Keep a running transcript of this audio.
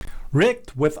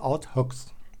React without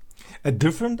hooks. A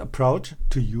different approach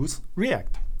to use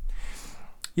React.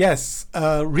 Yes,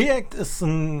 React is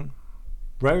a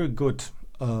very good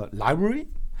library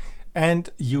and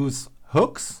use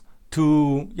hooks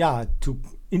to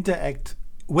interact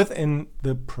within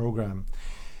the program.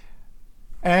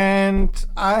 And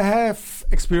I have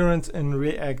experience in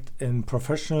React in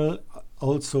professional,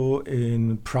 also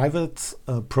in private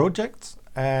projects,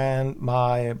 and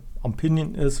my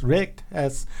opinion is React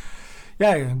has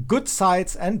good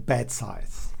sides and bad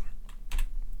sides.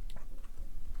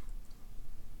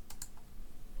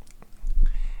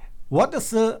 What is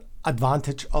the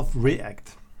advantage of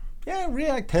React? Yeah,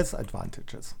 React has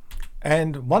advantages.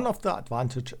 And one of the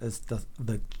advantages is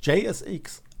the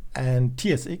JSX and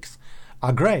TSX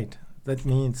are great. That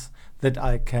means that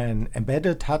I can embed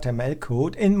HTML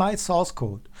code in my source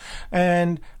code.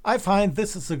 And I find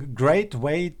this is a great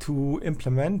way to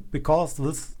implement, because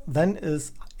this then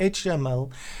is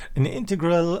HTML an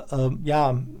integral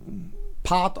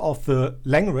part of the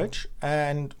language,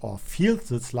 or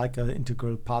feels it's like an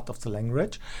integral part of the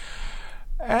language.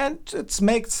 And it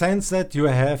makes sense that you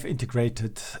have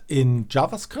integrated in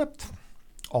JavaScript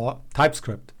or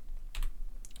TypeScript.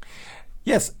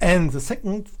 Yes, and the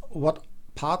second what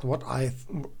I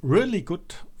really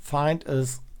good find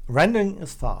is rendering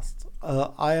is fast.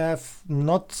 I have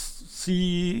not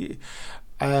see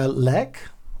a lag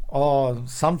or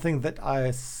something that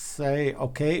I say,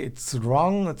 okay, it's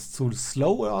wrong, it's too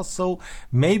slow or so.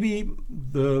 Maybe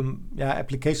the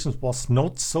application was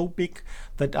not so big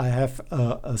that I have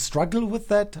a struggle with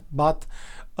that, but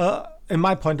in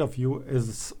my point of view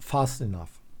is fast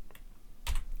enough.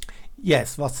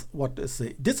 Yes, what is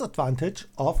the disadvantage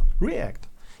of React?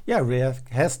 Yeah, React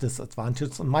has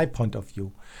disadvantages in my point of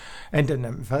view, and then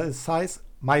emphasize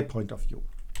my point of view.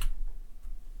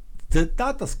 The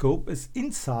data scope is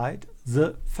inside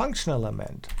the function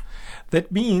element.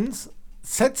 That means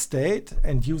set state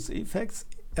and use effects.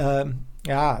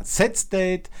 Set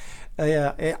state.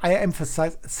 I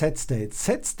emphasize set state.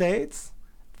 Set states,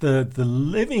 the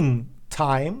living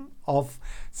time of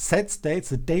set states,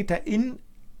 the data in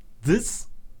this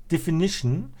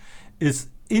definition is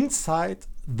inside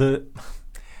the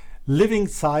living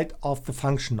side of the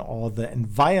function, or the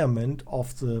environment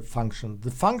of the function.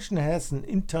 The function has an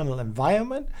internal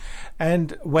environment,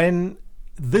 and when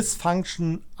this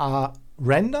function are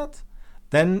rendered,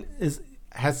 then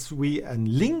has we a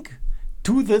link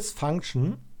to this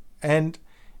function and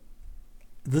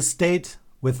the state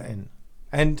within.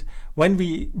 And when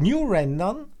we new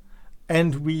render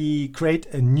and we create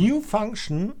a new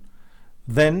function,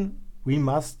 then we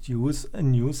must use a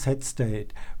new set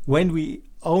state. When we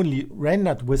only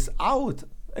rendered without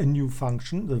a new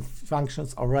function, the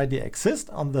functions already exist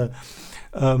on the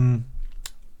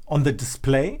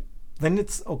display, then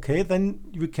it's okay, then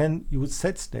you can use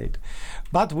set state.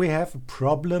 But we have a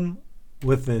problem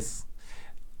with this.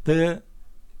 The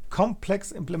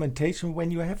complex implementation when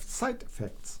you have side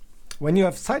effects. When you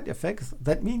have side effects,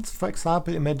 that means, for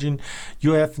example, imagine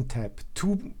you have a tab,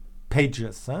 2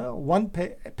 pages, one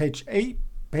page A,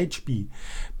 page B.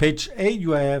 Page A,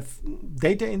 you have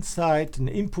data inside, an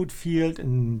input field,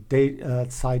 and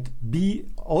side B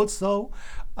also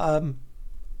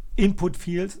input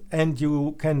fields, and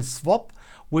you can swap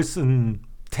with a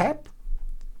tab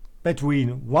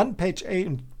between one page A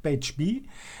and page B.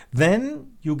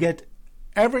 Then you get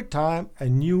every time a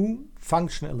new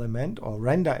function element or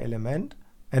render element,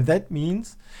 and that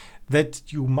means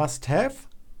that you must have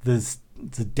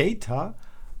the data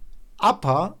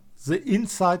upper the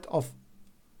inside of,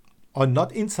 or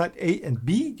not inside A and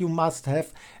B, you must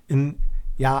have in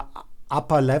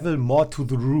upper level more to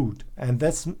the root, and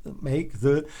that's make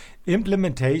the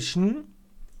implementation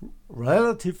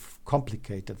relative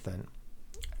complicated then.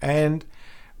 And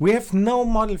we have no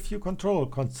model view control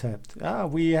concept.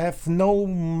 We have no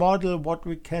model what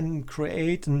we can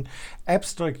create an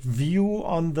abstract view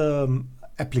on the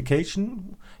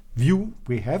application view.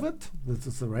 We have it. This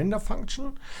is the render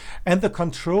function, and the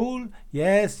control.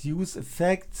 Yes, use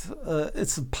effect.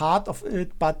 It's a part of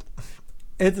it, but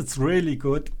it's really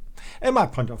good. In my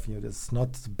point of view, this is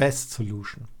not the best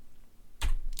solution.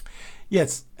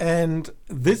 Yes, and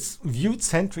this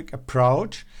view-centric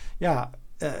approach,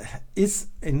 is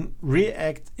in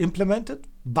React implemented,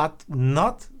 but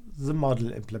not the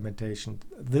model implementation.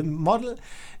 The model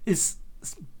is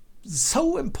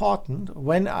so important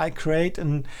when I create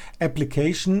an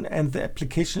application and the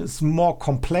application is more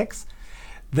complex,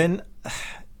 then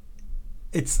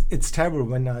it's terrible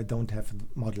when I don't have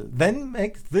a model. Then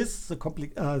make this the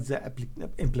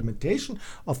implementation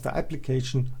of the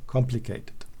application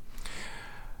complicated.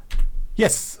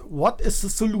 Yes, what is the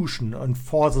solution? And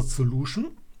for the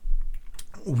solution,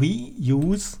 we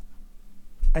use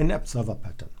an observer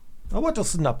pattern. Now, what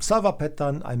is an observer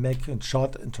pattern? I make a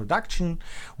short introduction.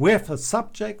 We have a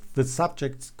subject. The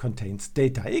subject contains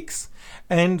data X,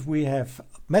 and we have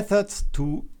methods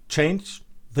to change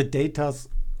the data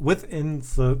within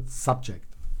the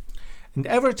subject. And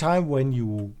every time when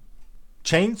you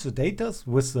change the data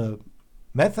with the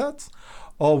methods,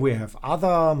 or we have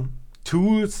other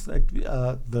tools that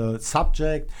the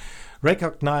subject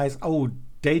recognize, oh,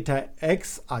 data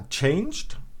X are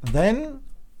changed, then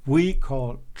we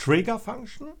call trigger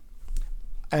function,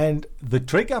 and the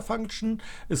trigger function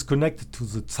is connected to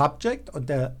the subject, and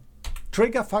the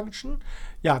trigger function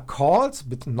calls,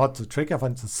 but not the trigger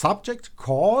function, the subject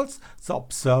calls the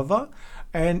observer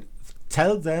and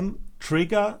tell them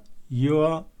trigger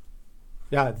your,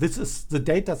 this is the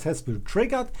data has been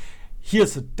triggered,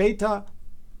 here's the data,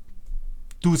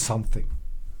 do something.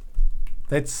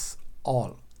 That's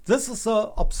all. This is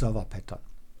the observer pattern.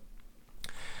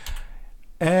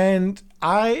 And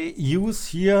I use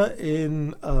here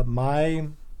in my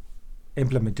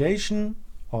implementation,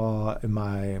 or in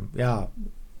my,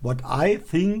 what I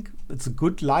think it's a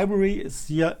good library is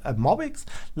here a Mobix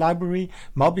library.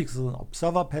 Mobix is an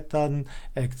observer pattern.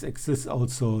 It exists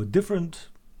also different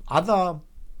other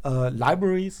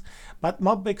libraries, but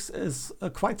Mobix is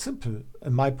quite simple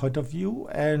in my point of view,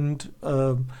 and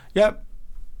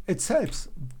it helps,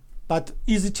 but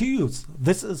easy to use.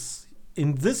 This is,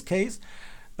 in this case,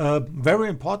 very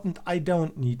important. I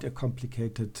don't need a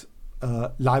complicated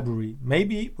library.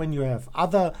 Maybe when you have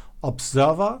other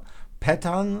observer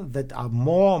patterns that are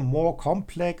more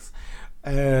complex,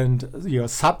 and your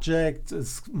subject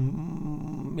is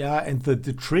and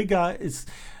the trigger is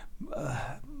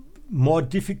more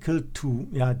difficult to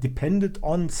dependent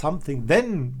on something,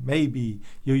 then maybe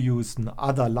you use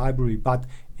another library. But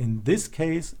in this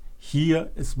case, here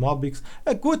is Mobix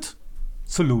a good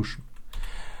solution.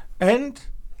 And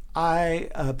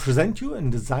I present you a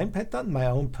design pattern, my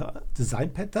own design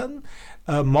pattern.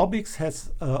 Mobix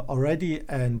has already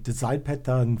a design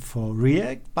pattern for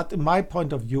React, but in my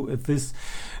point of view, it is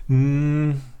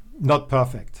not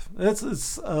perfect. This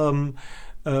is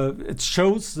it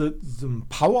shows the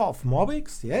power of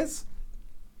Mobix, yes,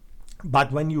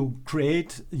 but when you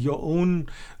create your own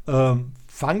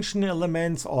function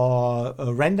elements or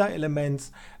render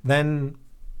elements, then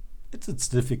it's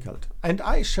difficult. And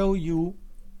I show you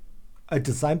a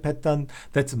design pattern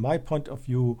that's, in my point of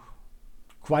view,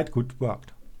 quite good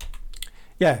worked.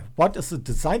 What is the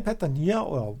design pattern here,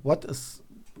 or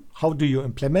how do you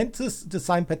implement this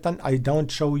design pattern? I don't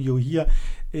show you here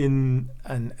in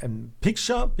a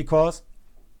picture because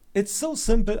it's so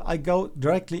simple. I go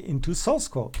directly into source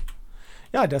code.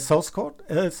 The source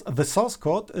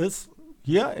code is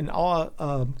here in our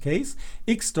case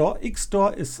Xstore.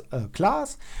 Xstore is a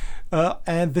class,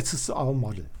 and this is our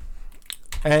model.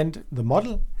 And the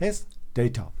model has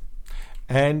data,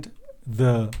 and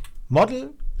the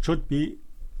model should be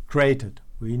created.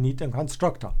 We need a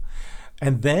constructor,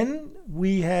 and then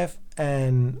we have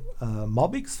an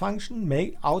Mobix function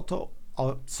make auto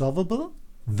observable.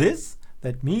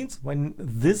 That means when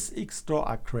this Xstore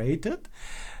are created,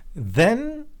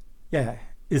 then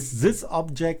is this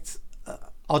object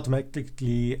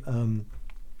automatically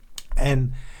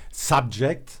an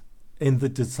subject in the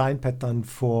design pattern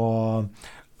for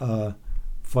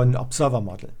an observer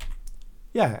model.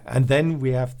 And then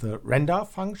we have the render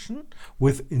function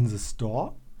within the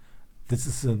store. This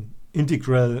is an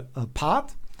integral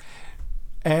part,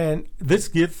 and this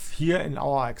gives here in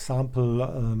our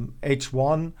example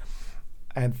H1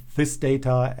 and this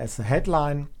data as a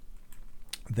headline.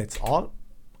 That's all.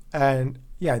 And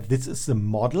this is the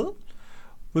model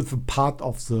with the part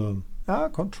of the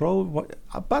control,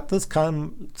 but this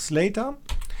comes later.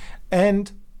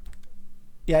 And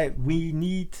we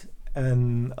need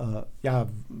an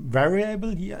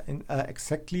variable here in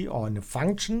exactly, or in a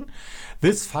function.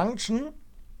 This function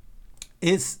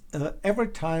is every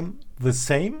time the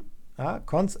same.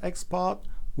 Const export,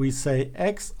 we say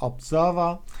x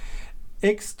observer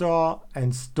xstore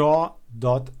and store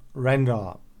dot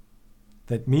render.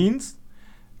 That means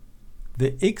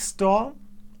the xstore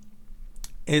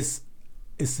is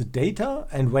the data,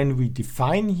 and when we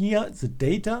define here the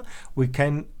data, we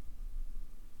can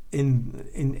in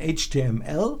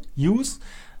HTML use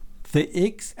the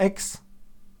x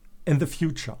in the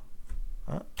future.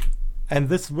 And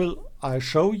this will I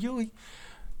show you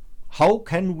how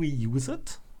can we use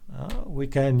it. We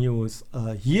can use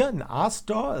here an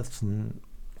RStore as an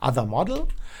other model.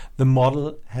 The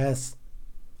model has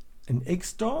an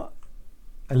Xstore,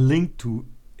 a link to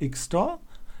Xstore,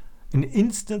 an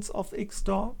instance of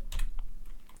xstore.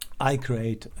 I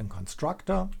create a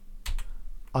constructor.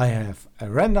 I have a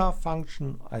render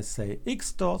function. I say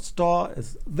xstore, store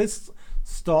is this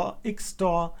store,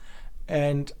 xstore,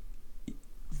 and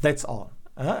that's all.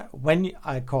 When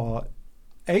I call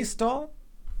a store,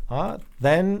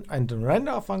 then and the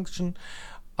render function,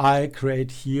 I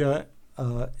create here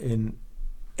in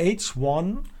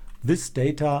h1 this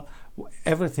data,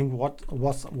 everything what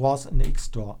was in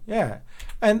xstore. Yeah,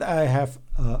 and I have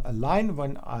a line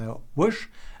when I wish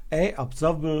a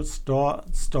observable store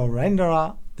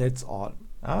renderer. That's all.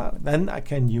 Then I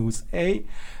can use a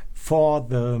for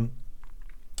the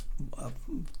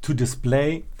to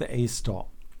display the a store.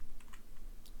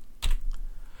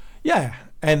 Yeah,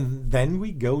 and then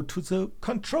we go to the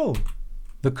control.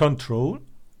 The control,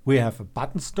 we have a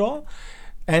button store,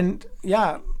 and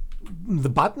yeah, the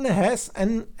button has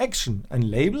an action, a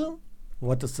label.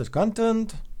 What is the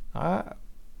content?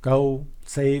 Go,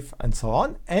 save, and so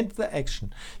on, and the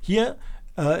action. Here,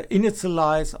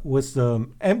 initialize with the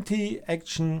empty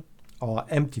action or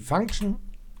empty function.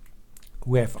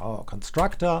 We have our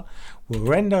constructor. We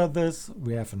render this.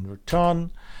 We have a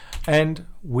return, and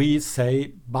we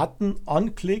say button on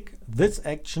click this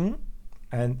action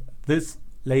and this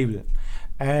label,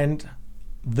 and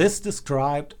this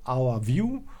described our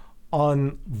view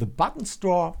on the button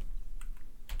store.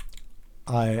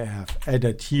 I have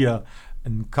added here a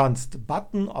const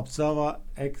button observer,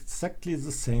 exactly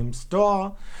the same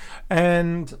store,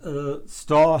 and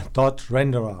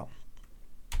store.renderer.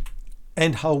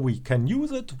 And how we can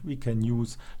use it? We can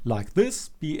use like this: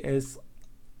 BS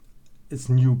is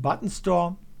new button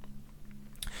store,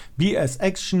 BS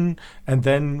action, and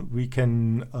then we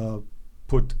can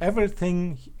put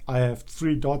everything. I have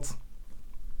 3 dots.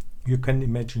 You can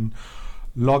imagine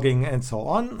logging and so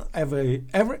on. Every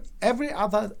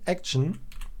other action,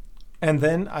 and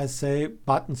then I say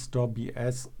button store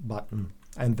BS button,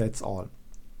 and that's all.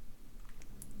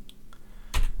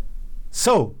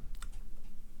 So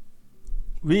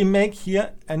we make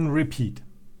here and repeat,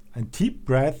 and deep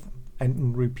breath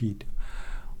and repeat.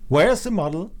 Where's the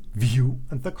model, view,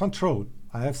 and the control?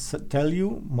 I have to tell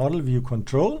you model, view,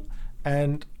 control,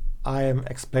 and I am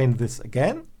explain this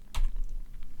again.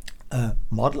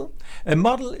 Model. A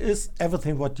model is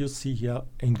everything what you see here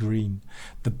in green.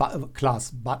 The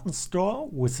class button store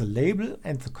with the label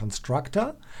and the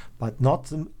constructor, but not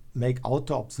the make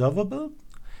auto observable,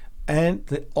 and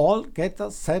the all getter,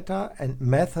 setter, and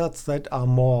methods that are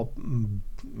more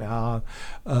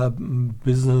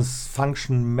business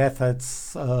function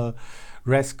methods,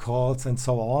 REST calls, and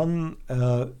so on.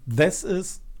 This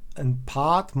is in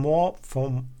part more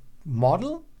from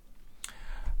model.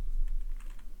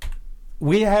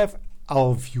 We have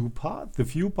our view part. The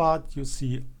view part you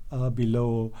see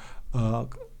below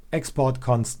export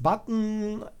const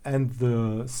button and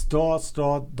the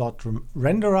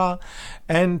store.renderer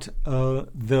and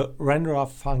the renderer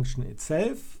function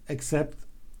itself, except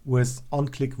with on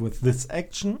click with this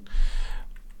action.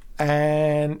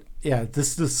 And yeah,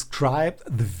 this describes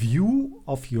the view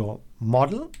of your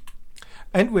model.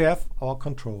 And we have our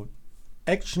control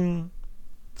action,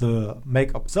 the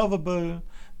make observable,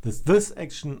 this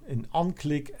action in on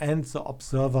click, and the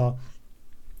observer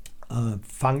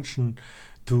function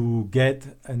to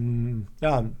get an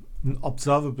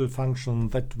observable function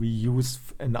that we use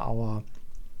in our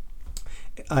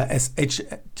as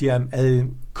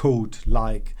HTML code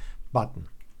like button.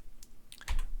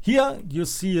 Here you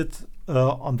see it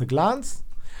on the glance,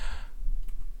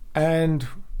 and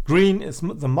green is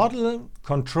the model,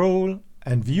 control,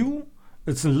 and view.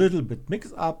 It's a little bit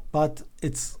mixed up, but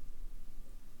it's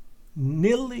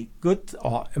nearly good,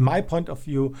 or in my point of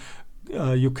view,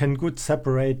 you can good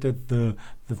separate the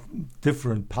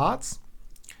different parts.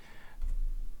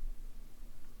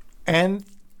 And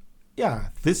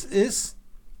yeah, this is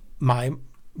my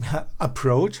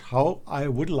approach how I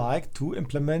would like to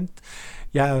implement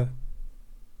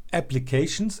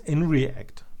applications in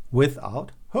React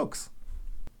without hooks.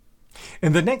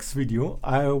 In the next video,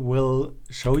 I will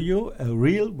show you a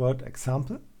real-world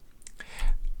example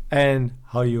and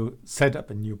how you set up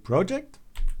a new project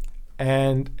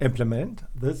and implement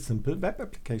the simple web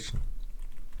application.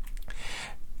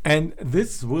 And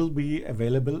this will be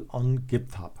available on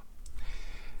GitHub.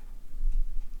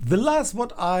 The last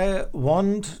what I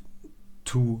want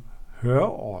to hear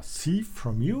or see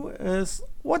from you is,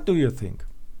 what do you think?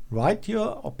 Write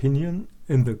your opinion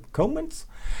in the comments,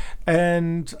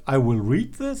 and I will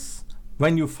read this.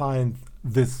 When you find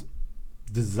this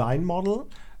design model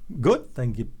good,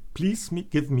 then please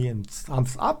give me a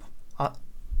thumbs up.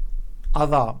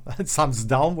 other thumbs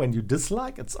down when you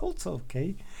dislike. It's also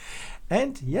okay.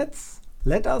 And yes,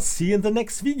 let us see in the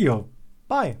next video.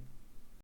 Bye.